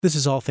This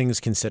is All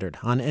Things Considered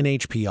on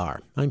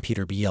NHPR. I'm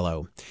Peter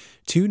Biello.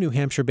 Two New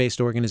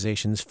Hampshire-based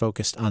organizations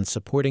focused on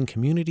supporting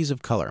communities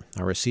of color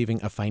are receiving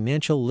a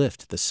financial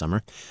lift this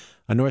summer.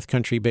 A North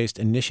Country-based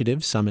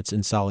initiative, Summits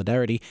in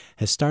Solidarity,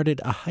 has started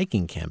a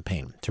hiking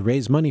campaign to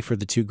raise money for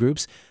the two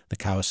groups, the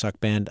Cowasuck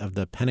Band of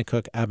the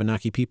Pennacook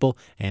Abenaki people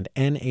and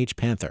NH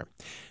PANTHER.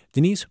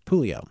 Denise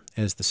Pulio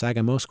is the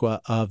Sagamoskwa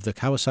of the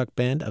Cowasuck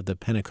Band of the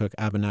Pennacook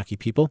Abenaki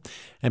people,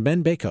 and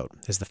Ben Baycoat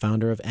is the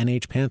founder of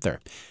NH PANTHER.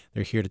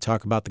 They're here to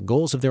talk about the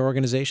goals of their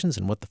organizations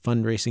and what the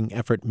fundraising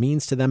effort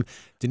means to them.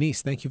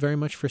 Denise, thank you very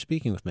much for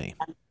speaking with me.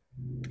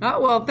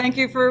 Oh, well, thank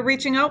you for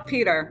reaching out,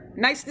 Peter.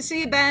 Nice to see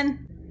you,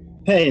 Ben.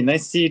 Hey,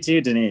 nice to see you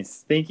too,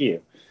 Denise. Thank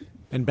you.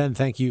 And Ben,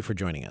 thank you for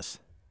joining us.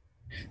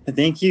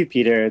 Thank you,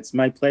 Peter. It's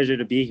my pleasure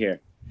to be here.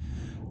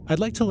 I'd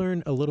like to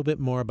learn a little bit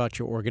more about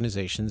your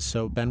organizations.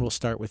 So, Ben, we'll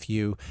start with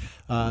you.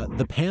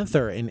 The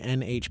Panther in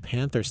NH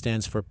Panther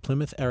stands for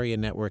Plymouth Area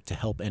Network to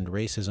Help End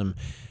Racism,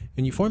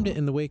 and you formed it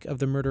in the wake of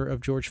the murder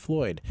of George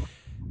Floyd.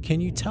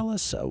 Can you tell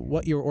us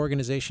what your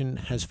organization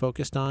has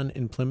focused on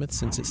in Plymouth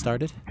since it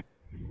started?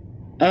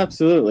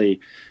 Absolutely.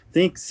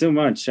 Thanks so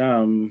much.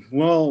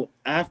 Well,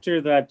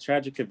 after that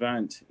tragic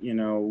event,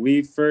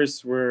 we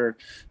first were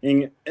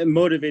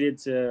motivated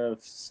to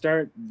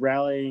start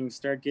rallying,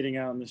 start getting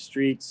out in the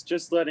streets,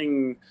 just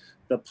letting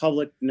the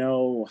public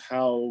know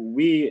how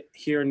we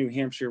here in New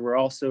Hampshire were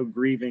also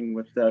grieving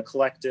with the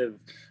collective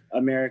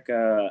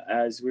America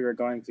as we were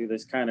going through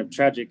this kind of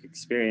tragic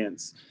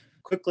experience.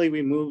 Quickly,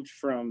 we moved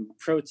from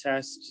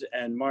protests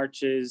and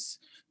marches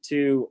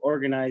to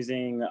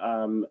organizing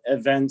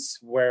events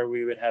where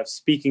we would have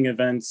speaking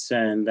events.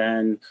 And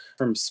then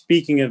from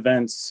speaking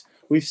events,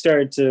 we've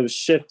started to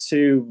shift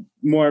to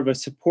more of a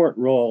support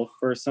role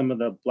for some of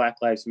the Black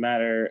Lives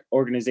Matter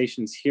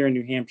organizations here in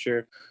New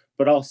Hampshire,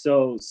 but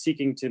also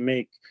seeking to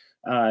make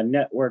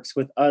networks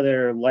with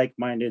other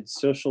like-minded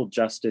social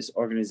justice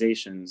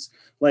organizations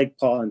like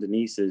Paul and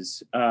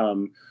Denise's.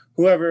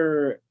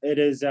 Whoever it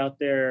is out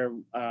there,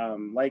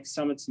 like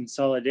Summits in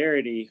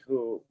Solidarity,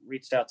 who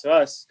reached out to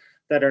us,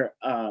 that are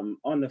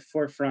on the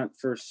forefront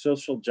for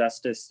social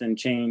justice and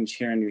change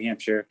here in New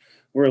Hampshire,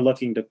 we're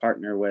looking to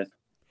partner with.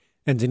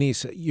 And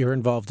Denise, you're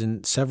involved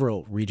in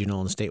several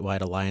regional and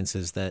statewide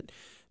alliances that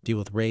deal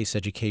with race,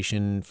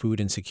 education, food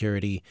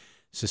insecurity,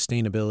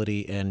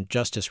 sustainability, and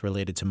justice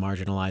related to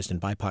marginalized and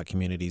BIPOC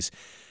communities.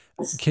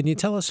 Can you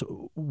tell us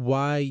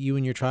why you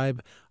and your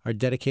tribe are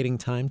dedicating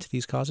time to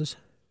these causes?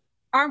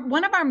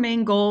 One of our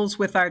main goals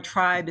with our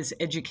tribe is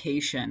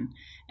education.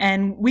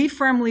 And we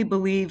firmly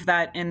believe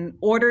that in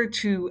order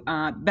to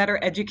better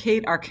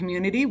educate our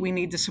community, we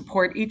need to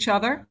support each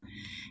other.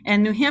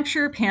 And New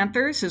Hampshire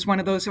Panthers is one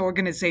of those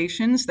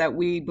organizations that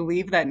we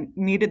believe that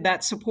needed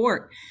that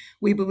support.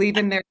 We believe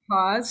in their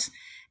cause,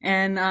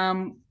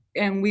 and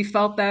we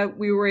felt that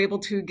we were able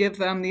to give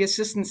them the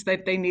assistance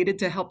that they needed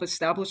to help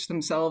establish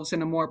themselves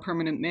in a more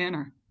permanent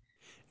manner.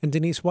 And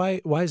Denise,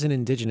 why is an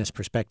Indigenous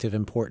perspective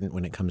important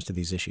when it comes to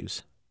these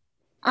issues?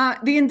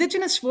 The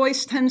Indigenous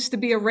voice tends to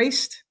be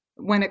erased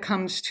when it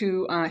comes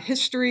to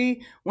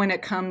history, when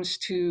it comes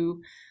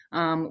to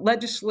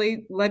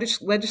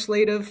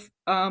legislative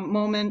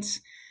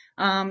moments.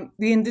 The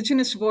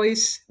Indigenous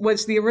voice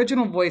was the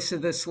original voice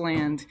of this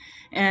land,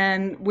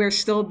 and we're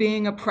still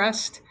being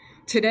oppressed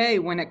today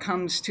when it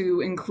comes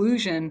to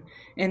inclusion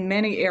in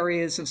many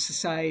areas of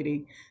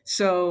society.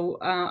 So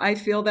I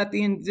feel that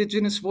the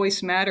Indigenous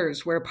voice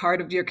matters. We're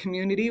part of your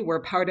community.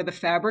 We're part of the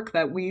fabric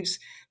that weaves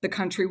the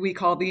country we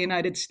call the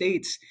United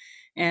States.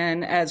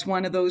 And as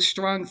one of those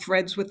strong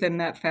threads within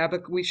that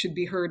fabric, we should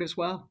be heard as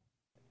well.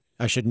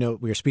 I should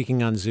note we are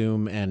speaking on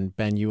Zoom, and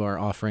Ben, you are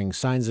offering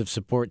signs of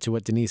support to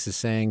what Denise is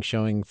saying,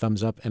 showing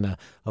thumbs up and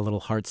a little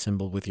heart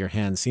symbol with your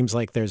hand. Seems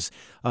like there's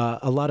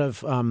a lot of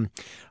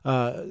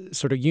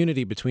sort of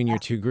unity between your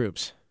two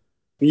groups.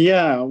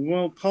 Yeah,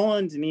 well, Paul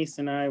and Denise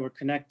and I were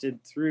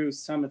connected through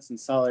Summits in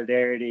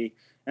Solidarity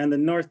and the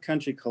North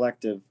Country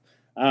Collective.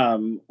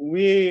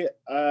 We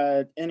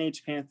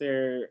NH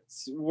Panther,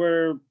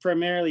 we're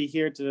primarily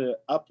here to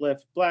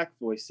uplift Black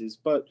voices,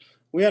 but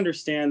we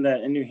understand that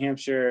in New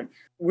Hampshire,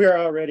 we're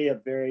already a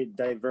very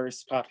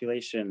diverse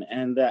population,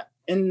 and that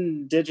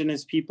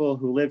Indigenous people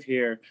who live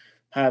here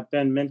have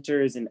been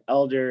mentors and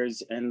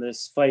elders in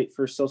this fight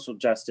for social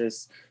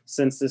justice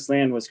since this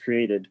land was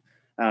created.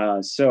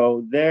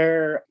 So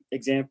their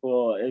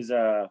example is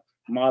a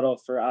model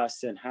for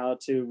us and how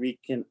we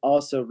can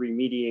also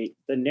remediate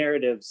the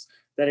narratives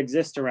that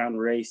exist around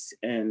race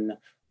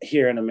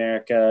here in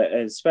America,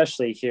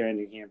 especially here in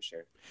New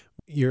Hampshire.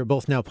 You're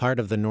both now part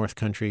of the North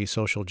Country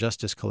Social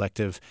Justice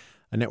Collective,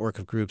 a network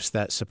of groups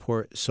that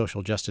support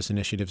social justice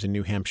initiatives in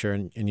New Hampshire,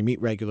 and you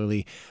meet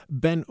regularly.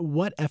 Ben,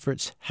 what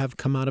efforts have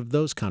come out of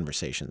those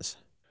conversations?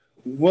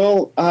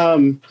 Well,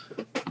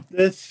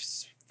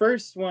 this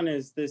first one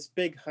is this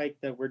big hike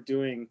that we're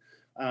doing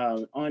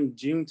on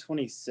June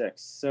 26th.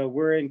 So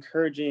we're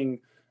encouraging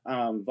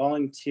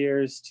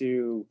volunteers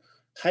to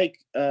hike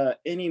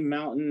any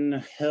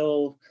mountain,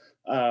 hill,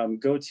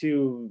 go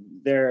to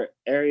their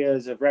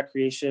areas of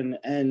recreation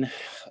and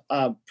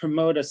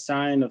promote a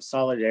sign of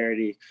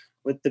solidarity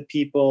with the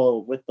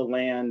people, with the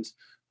land,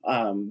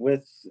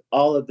 with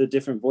all of the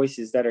different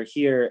voices that are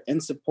here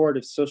in support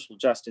of social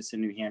justice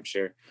in New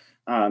Hampshire.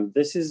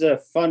 This is a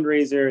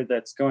fundraiser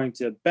that's going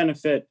to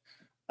benefit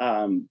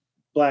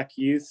Black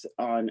youth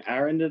on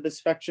our end of the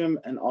spectrum,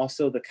 and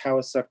also the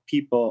Cowasuck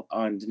people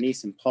on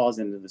Denise and Paul's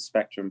end of the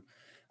spectrum.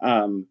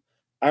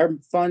 Our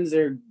funds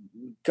are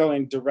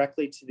going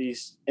directly to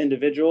these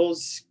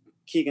individuals,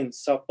 Keegan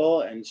Supple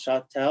and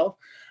Chantel,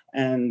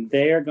 and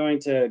they are going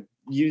to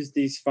use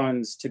these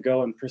funds to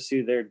go and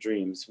pursue their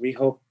dreams. We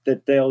hope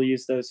that they'll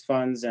use those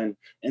funds and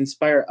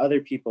inspire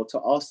other people to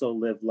also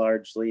live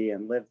largely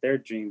and live their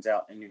dreams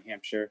out in New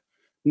Hampshire,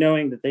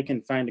 knowing that they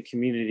can find a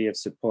community of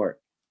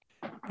support.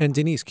 And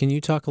Denise, can you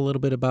talk a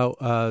little bit about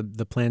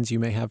the plans you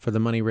may have for the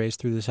money raised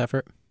through this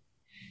effort?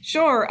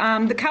 Sure.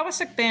 The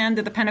Cowasuck Band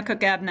of the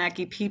Pennacook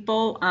Abenaki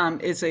people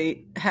has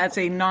a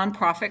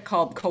nonprofit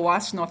called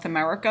Cowasuck North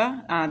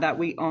America that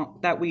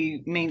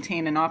we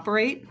maintain and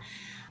operate.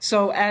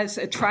 So as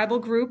a tribal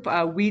group,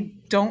 we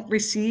don't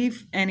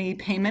receive any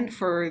payment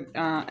for,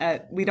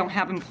 we don't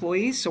have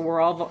employees, so we're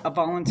all a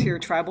volunteer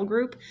tribal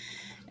group.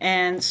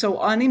 And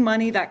so any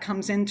money that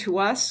comes into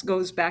us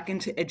goes back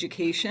into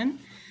education.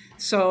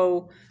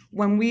 So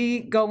when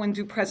we go and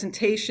do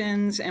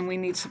presentations and we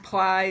need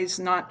supplies,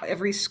 not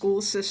every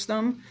school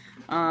system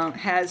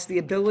has the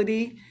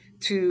ability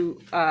to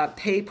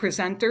pay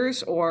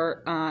presenters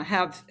or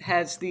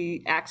has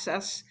the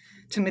access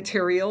to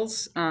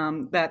materials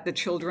that the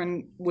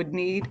children would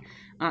need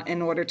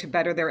in order to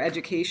better their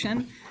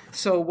education.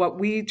 So what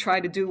we try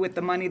to do with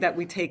the money that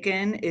we take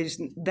in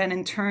is then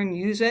in turn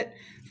use it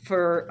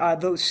for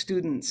those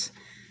students.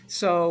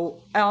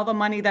 So all the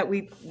money that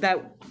we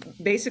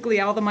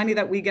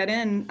get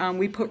in,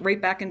 we put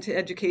right back into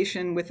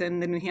education within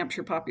the New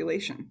Hampshire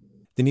population.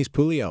 Denise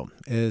Pulio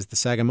is the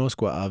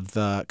Sagamoskwa of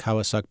the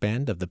Cowasuck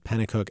Band of the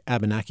Pennacook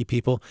Abenaki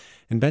people,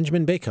 and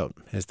Benjamin Baycoat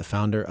is the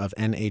founder of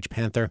NH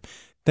Panther.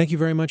 Thank you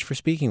very much for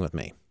speaking with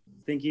me.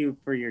 Thank you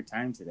for your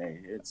time today.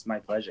 It's my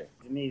pleasure.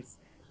 Denise,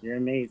 you're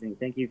amazing.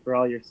 Thank you for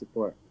all your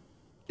support.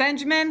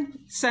 Benjamin,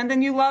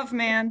 sending you love,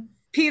 man.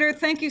 Peter,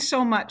 thank you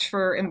so much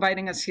for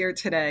inviting us here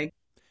today.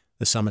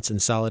 The Summits in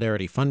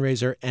Solidarity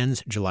fundraiser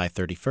ends July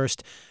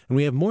 31st, and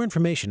we have more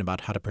information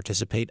about how to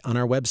participate on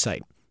our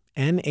website,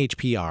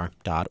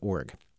 nhpr.org.